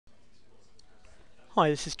Hi,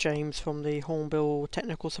 this is James from the Hornbill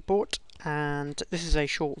Technical Support, and this is a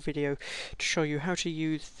short video to show you how to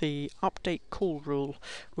use the update call rule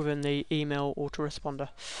within the email autoresponder.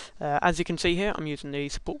 As you can see here, I'm using the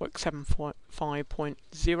Supportworks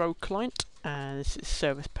 7.5.0 client, and this is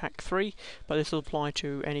Service Pack 3, but this will apply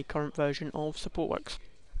to any current version of Supportworks.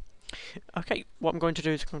 Okay, what I'm going to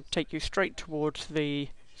do is I'm going to take you straight towards the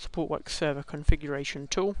Supportworks server configuration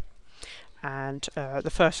tool. And the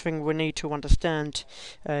first thing we need to understand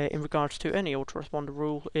in regards to any autoresponder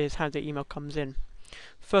rule is how the email comes in.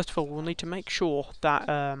 First of all, we'll need to make sure that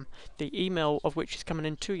the email of which is coming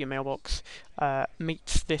into your mailbox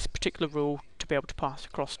meets this particular rule to be able to pass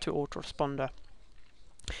across to autoresponder.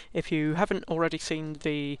 If you haven't already seen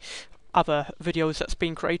the other videos that's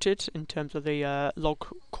been created in terms of the log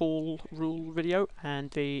call rule video and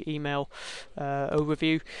the email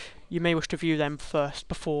overview, you may wish to view them first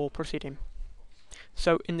before proceeding.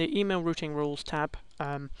 So in the email routing rules tab,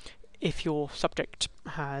 if your subject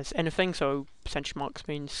has anything, so percentage marks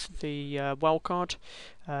means the wildcard,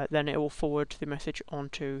 then it will forward the message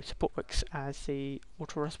onto Supportworks as the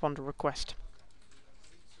autoresponder request.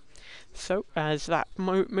 So as that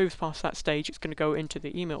moves past that stage, it's going to go into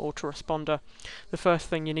the email autoresponder. The first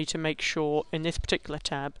thing you need to make sure in this particular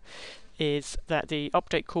tab is that the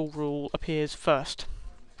update call rule appears first.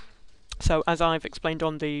 So as I've explained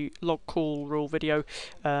on the log call rule video,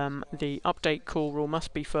 the update call rule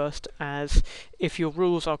must be first, as if your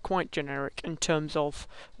rules are quite generic in terms of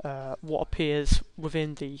what appears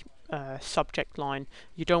within the subject line,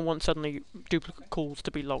 you don't want suddenly duplicate calls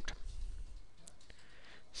to be logged.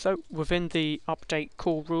 So within the update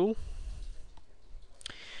call rule,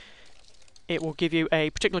 it will give you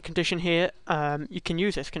a particular condition here. You can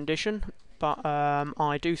use this condition, but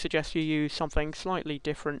I do suggest you use something slightly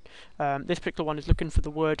different. This particular one is looking for the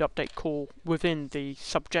word update call within the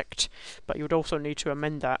subject, but you would also need to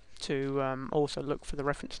amend that to also look for the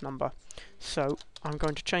reference number. So I'm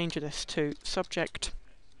going to change this to subject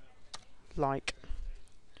like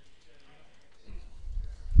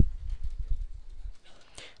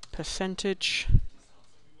percentage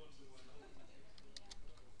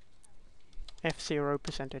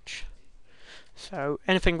F0%. So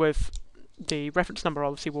anything with the reference number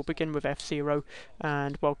obviously will begin with F0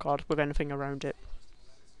 and wildcard with anything around it.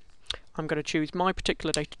 I'm going to choose my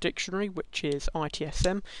particular data dictionary, which is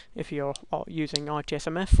ITSM. If you're using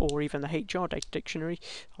ITSMF or even the HR data dictionary,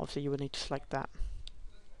 obviously you will need to select that.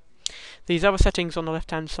 These other settings on the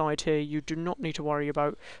left hand side here you do not need to worry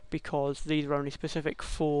about, because these are only specific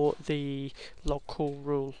for the log call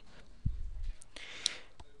rule.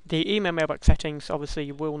 The email mailbox settings obviously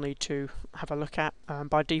you will need to have a look at.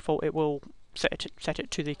 By default it will set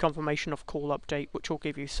it to the confirmation of call update, which will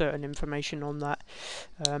give you certain information on that.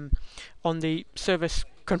 On the service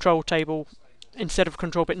control table, instead of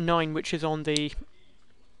control bit 9, which is on the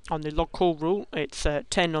log call rule, it's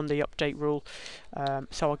 10 on the update rule.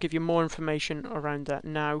 So I'll give you more information around that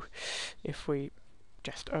now. If we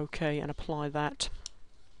just OK and apply that.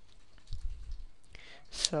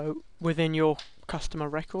 So within your customer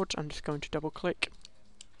record, I'm just going to double click.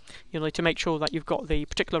 You'll need to make sure that you've got the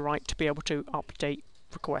particular right to be able to update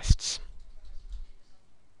requests.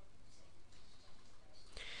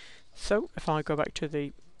 So if I go back to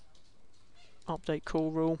the update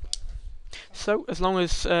call rule, so as long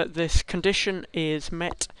as this condition is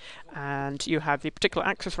met and you have the particular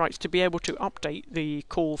access rights to be able to update the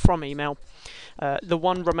call from email, the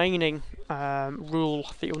one remaining rule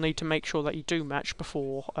that you'll need to make sure that you do match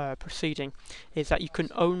before proceeding is that you can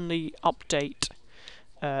only update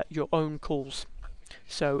your own calls.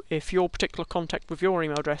 So if your particular contact with your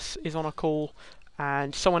email address is on a call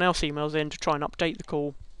and someone else emails in to try and update the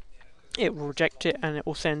call, it will reject it and it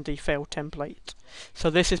will send the failed template. So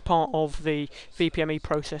this is part of the VPME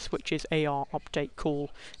process, which is AR update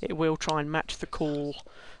call. It will try and match the call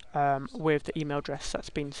with the email address that's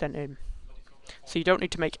been sent in. So you don't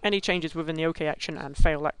need to make any changes within the OK action and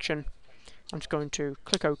fail action. I'm just going to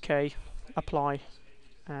click OK, apply,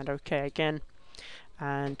 and OK again.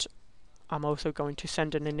 And I'm also going to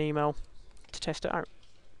send in an email to test it out.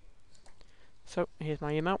 So here's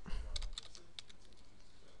my email.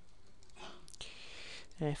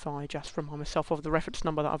 If I just remind myself of the reference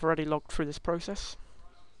number that I've already logged through this process.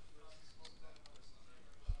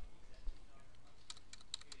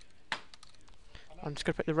 I'm just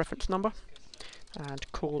going to put the reference number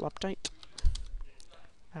and call update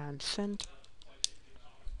and send.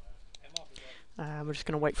 We're just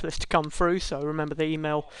going to wait for this to come through, so remember the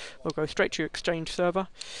email will go straight to your Exchange server.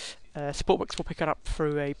 Supportworks will pick it up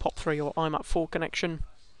through a POP3 or IMAP4 connection,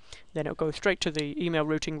 Then it'll go straight to the email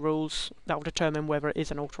routing rules. That will determine whether it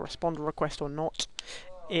is an autoresponder request or not.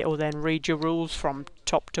 It will then read your rules from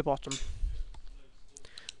top to bottom.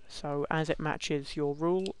 So as it matches your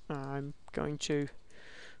rule, I'm going to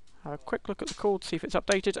have a quick look at the call to see if it's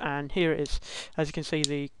updated, and here it is. As you can see,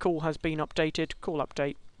 the call has been updated, call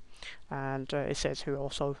update, and it says who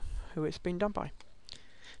it's been done by.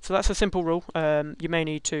 So that's a simple rule. You may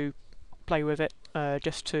need to play with it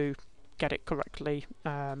just to get it correctly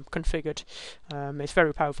configured. It's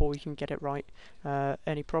very powerful, you can get it right.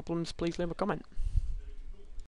 Any problems, please leave a comment.